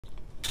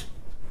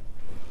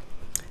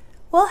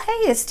Well,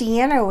 hey, it's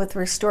Deanna with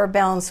Restore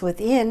Balance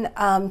Within.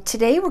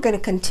 Today we're going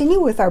to continue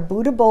with our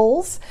Buddha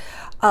bowls.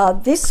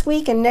 This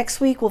week and next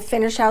week we'll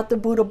finish out the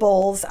Buddha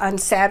bowls. On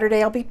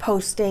Saturday I'll be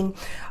posting.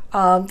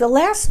 The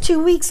last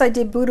 2 weeks I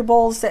did Buddha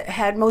bowls that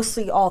had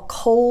mostly all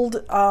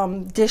cold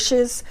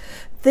dishes.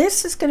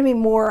 This is going to be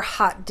more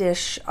hot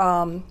dish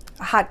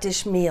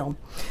meal.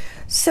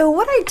 So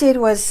what I did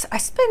was I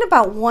spent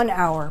about 1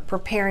 hour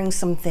preparing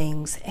some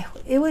things.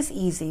 It was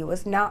easy. It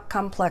was not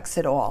complex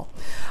at all.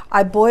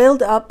 I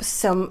boiled up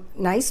some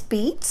nice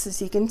beets,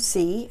 as you can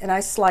see, and I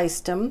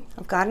sliced them.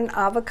 I've got an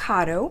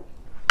avocado.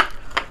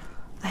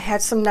 I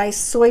had some nice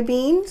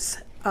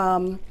soybeans,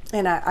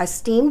 and I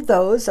steamed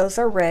those. Those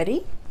are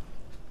ready.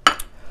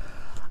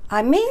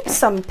 I made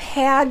some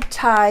pad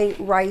thai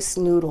rice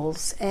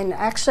noodles, and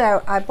actually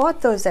I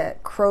bought those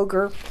at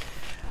Kroger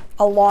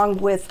along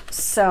with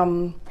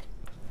some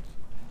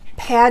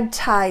pad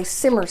thai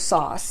simmer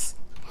sauce,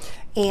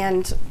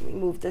 and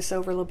move this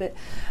over a little bit,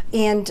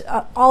 and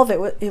all of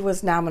it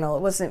was nominal.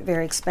 It wasn't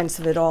very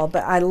expensive at all,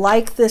 but I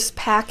like this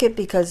packet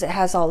because it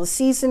has all the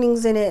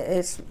seasonings in it.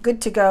 It's good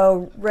to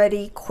go,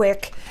 ready,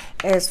 quick,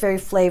 and it's very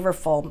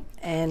flavorful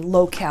and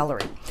low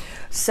calorie.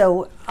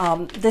 So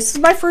this is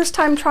my first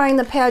time trying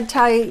the pad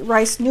thai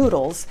rice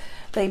noodles.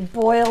 They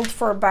boiled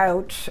for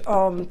about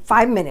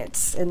 5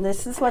 minutes, and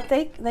this is what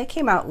they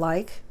came out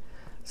like.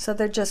 So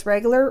they're just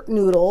regular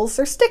noodles.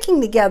 They're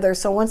sticking together,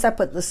 so once I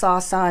put the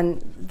sauce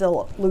on,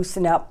 they'll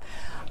loosen up.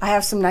 I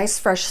have some nice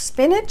fresh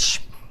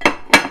spinach.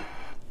 I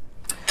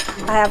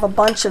have a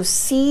bunch of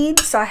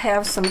seeds. I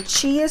have some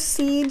chia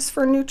seeds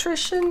for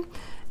nutrition,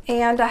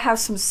 and I have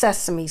some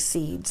sesame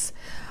seeds.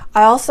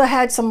 I also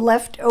had some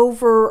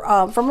leftover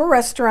from a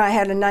restaurant. I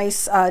had a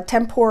nice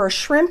tempura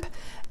shrimp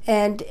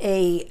and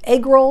an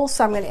egg roll,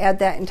 so I'm going to add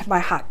that into my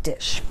hot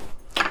dish.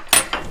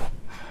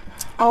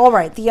 All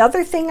right, the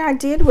other thing I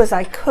did was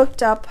I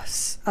cooked up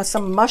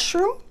some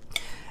mushroom,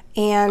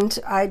 and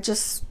I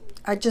just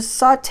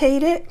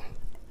sauteed it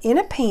in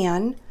a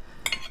pan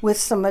with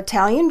some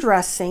Italian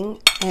dressing,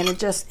 and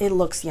it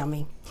looks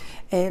yummy.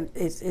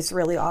 It's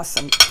really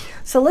awesome.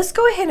 So let's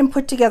go ahead and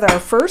put together our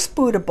first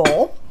Buddha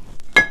bowl.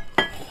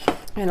 I'm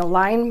gonna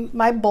line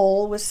my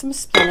bowl with some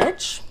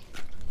spinach.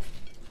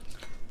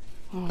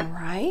 All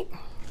right.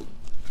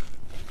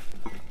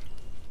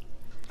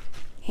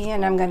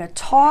 And I'm going to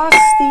toss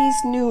these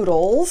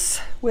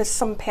noodles with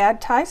some pad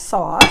thai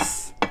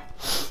sauce.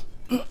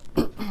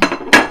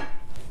 I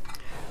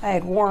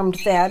had warmed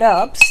that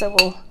up, so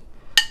we'll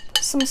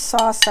put some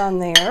sauce on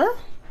there.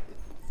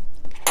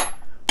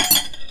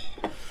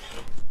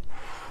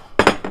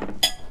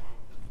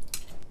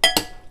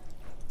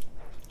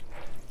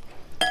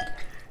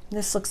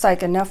 This looks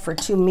like enough for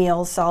 2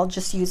 meals, so I'll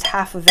just use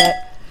half of it.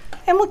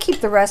 And we'll keep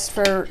the rest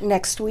for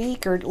next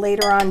week or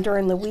later on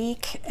during the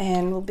week,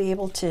 and we'll be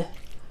able to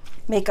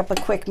make up a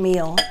quick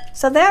meal.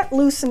 So that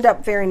loosened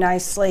up very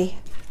nicely,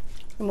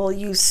 and we'll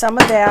use some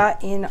of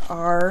that in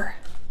our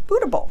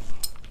Buddha bowl.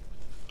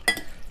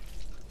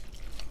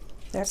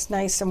 That's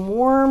nice and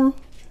warm.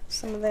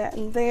 Some of that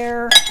in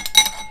there.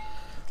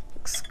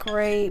 Looks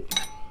great.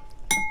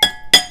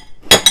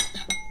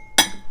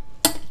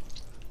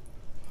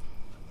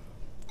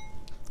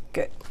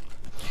 Good.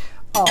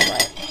 All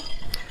right.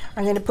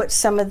 I'm going to put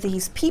some of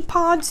these pea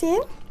pods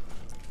in.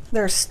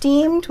 They're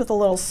steamed with a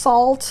little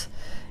salt,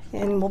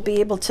 and we'll be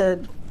able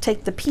to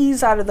take the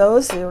peas out of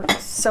those. They're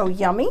so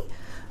yummy.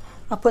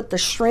 I'll put the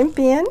shrimp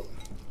in,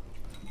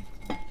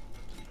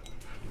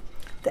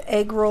 the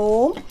egg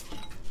roll,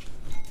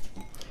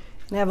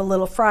 and have a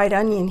little fried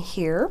onion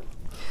here.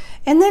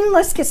 And then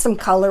let's get some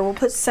color. We'll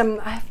put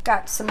I've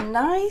got some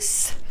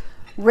nice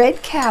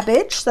red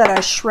cabbage that I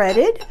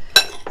shredded.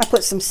 I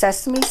put some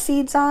sesame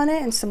seeds on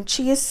it and some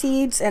chia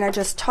seeds, and I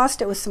just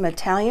tossed it with some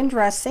Italian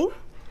dressing.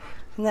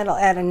 And that'll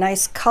add a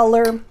nice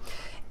color.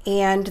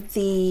 And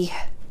the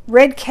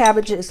red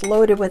cabbage is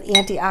loaded with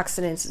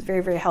antioxidants. It's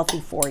very, very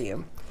healthy for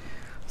you.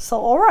 So,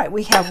 all right,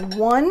 we have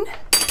one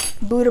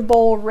Buddha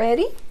bowl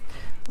ready.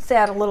 Let's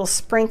add a little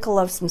sprinkle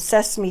of some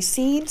sesame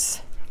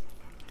seeds.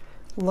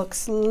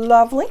 Looks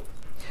lovely.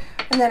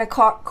 And then, of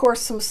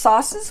course, some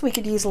sauces. We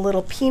could use a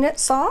little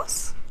peanut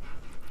sauce.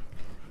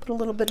 Put a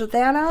little bit of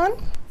that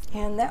on,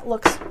 and that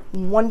looks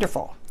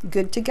wonderful.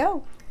 Good to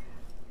go.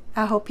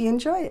 I hope you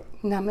enjoy it.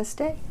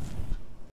 Namaste.